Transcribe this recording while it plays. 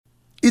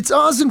It's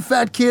Oz and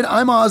Fat Kid.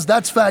 I'm Oz,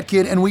 that's Fat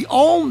Kid, and we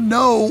all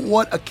know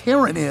what a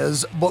Karen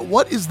is, but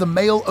what is the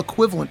male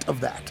equivalent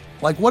of that?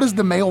 Like, what is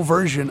the male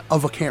version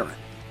of a Karen?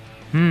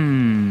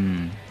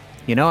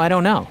 I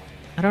don't know.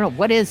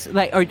 What is,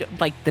 like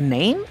the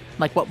name?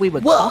 Like what we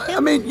would call him? Well,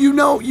 I mean, you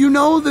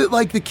know that,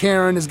 like, the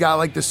Karen has got,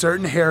 like, the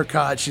certain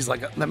haircut. She's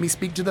like, let me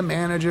speak to the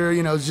manager.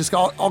 It's just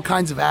all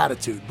kinds of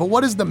attitude. But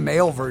what is the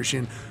male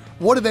version?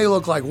 What do they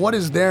look like? What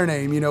is their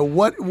name?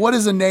 What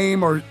is a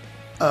name or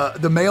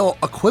the male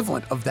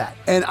equivalent of that?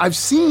 And I've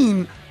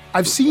seen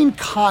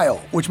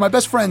Kyle, which my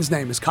best friend's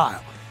name is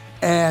Kyle,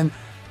 and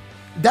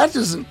that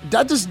just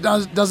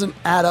doesn't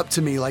add up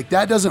to me. Like,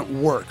 that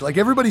doesn't work. Like,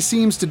 everybody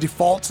seems to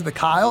default to the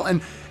Kyle,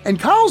 and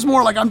Kyle's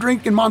more like, I'm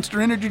drinking Monster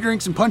Energy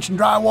drinks and punching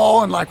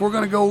drywall, and like, we're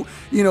gonna go,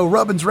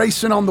 Rubbins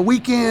racing on the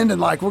weekend, and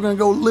like, we're gonna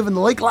go living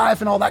the lake life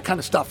and all that kind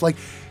of stuff. Like,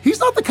 he's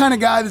not the kind of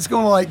guy that's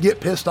gonna like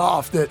get pissed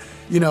off that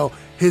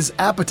his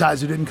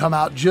appetizer didn't come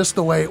out just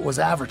the way it was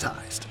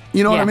advertised.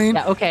 You know what I mean?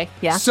 Yeah, okay,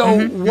 yeah.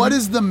 So what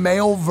is the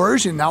male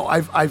version? Now,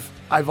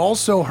 I've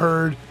also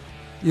heard,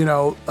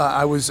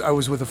 I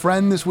was with a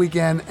friend this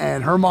weekend,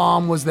 and her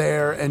mom was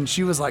there, and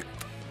she was like,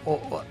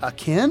 a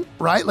kin,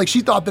 right? Like,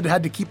 she thought that it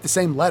had to keep the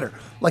same letter,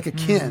 like a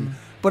kin.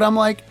 But I'm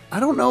like, I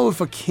don't know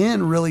if a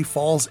kin really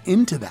falls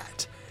into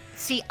that.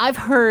 See, I've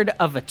heard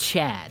of a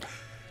Chad.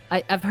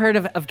 I've heard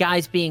of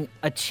guys being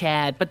a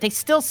Chad, but they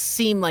still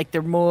seem like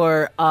they're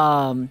more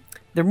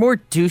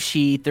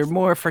douchey. They're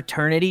more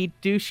fraternity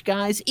douche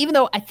guys, even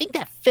though I think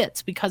that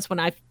fits because when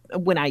I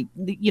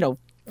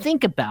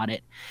think about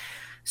it.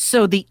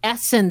 So the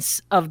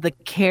essence of the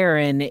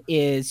Karen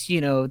is,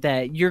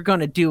 that you're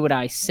going to do what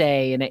I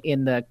say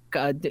in the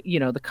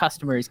the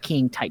customer is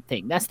king type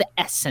thing. That's the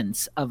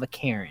essence of a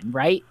Karen,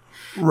 right?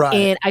 Right.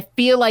 And I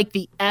feel like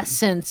the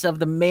essence of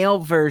the male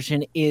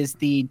version is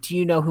do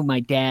you know who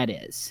my dad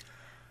is?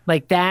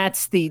 Like,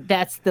 that's the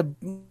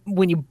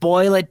when you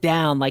boil it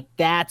down, like,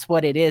 that's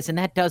what it is. And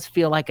that does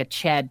feel like a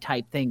Chad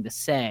type thing to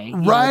say.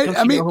 Right.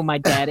 Don't you know who my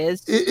dad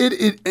is?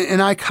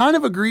 And I kind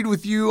of agreed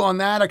with you on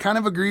that.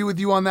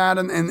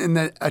 And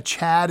that a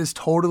Chad is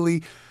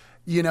totally,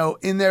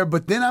 in there.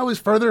 But then I was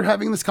further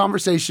having this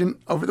conversation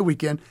over the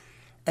weekend,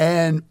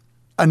 and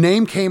a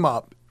name came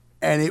up,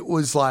 and it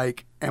was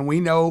like, and we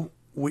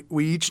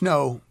each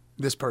know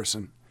this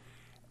person,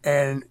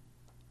 and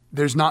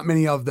there's not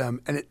many of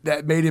them, and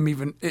that made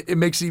him it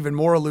makes it even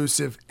more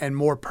elusive and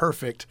more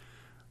perfect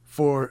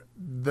for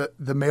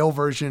the male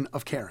version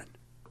of Karen.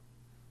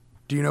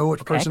 Do you know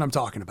which person I'm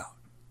talking about?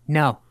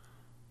 No.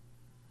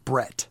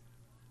 Brett.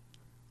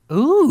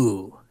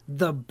 Ooh,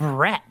 the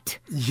Brett.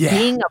 Yeah.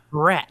 Being a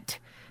Brett.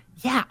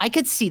 Yeah, I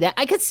could see that.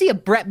 I could see a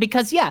Brett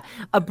because,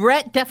 a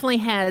Brett definitely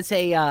has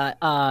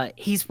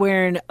he's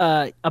wearing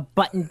a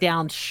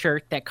button-down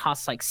shirt that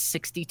costs like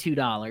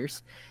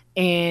 $62.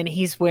 And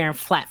he's wearing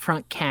flat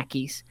front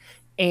khakis,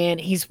 and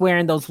he's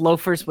wearing those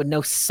loafers with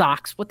no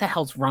socks. What the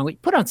hell's wrong with you?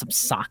 Put on some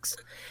socks.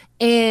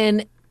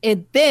 And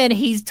then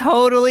he's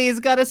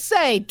got to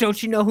say,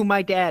 don't you know who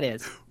my dad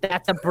is?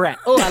 That's a Brett.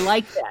 Oh, I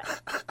like that.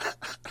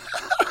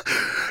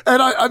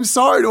 And I'm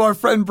sorry to our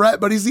friend Brett,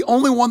 but he's the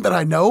only one that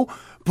I know.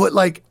 But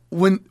like,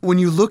 when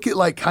you look at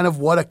like kind of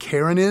what a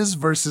Karen is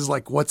versus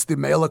like what's the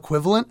male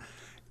equivalent,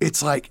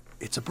 it's like,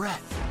 it's a Brett.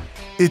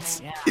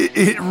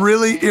 It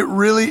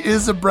really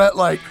is a Brett.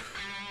 Like,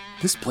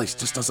 this place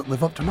just doesn't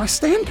live up to my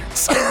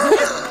standards.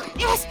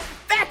 Yes,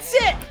 that's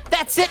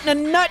it in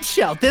a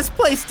nutshell. This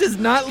place does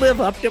not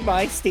live up to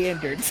my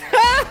standards.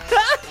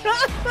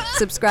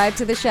 Subscribe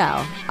to the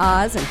show,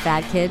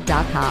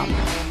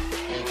 ozandfatkid.com.